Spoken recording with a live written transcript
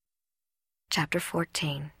Chapter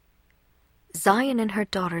 14. Zion and her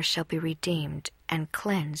daughters shall be redeemed and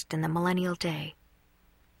cleansed in the millennial day.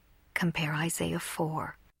 Compare Isaiah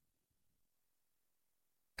 4.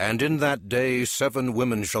 And in that day 7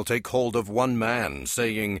 women shall take hold of one man,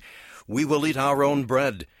 saying, We will eat our own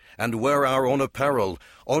bread, and wear our own apparel,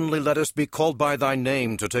 only let us be called by thy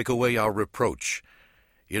name to take away our reproach.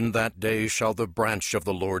 In that day shall the branch of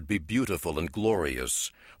the Lord be beautiful and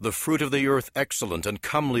glorious, the fruit of the earth excellent and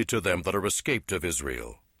comely to them that are escaped of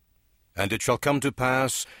Israel. And it shall come to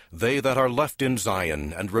pass, they that are left in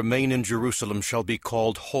Zion and remain in Jerusalem shall be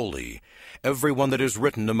called holy, every one that is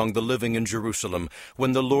written among the living in Jerusalem,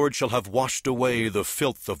 when the Lord shall have washed away the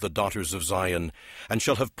filth of the daughters of Zion, and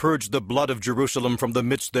shall have purged the blood of Jerusalem from the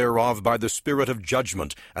midst thereof by the spirit of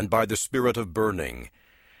judgment and by the spirit of burning.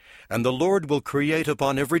 And the Lord will create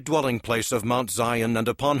upon every dwelling place of Mount Zion and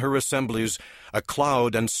upon her assemblies a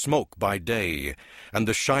cloud and smoke by day, and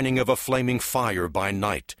the shining of a flaming fire by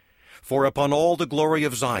night. For upon all the glory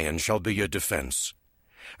of Zion shall be a defense.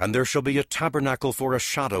 And there shall be a tabernacle for a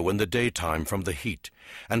shadow in the daytime from the heat,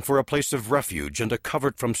 and for a place of refuge and a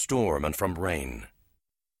covert from storm and from rain.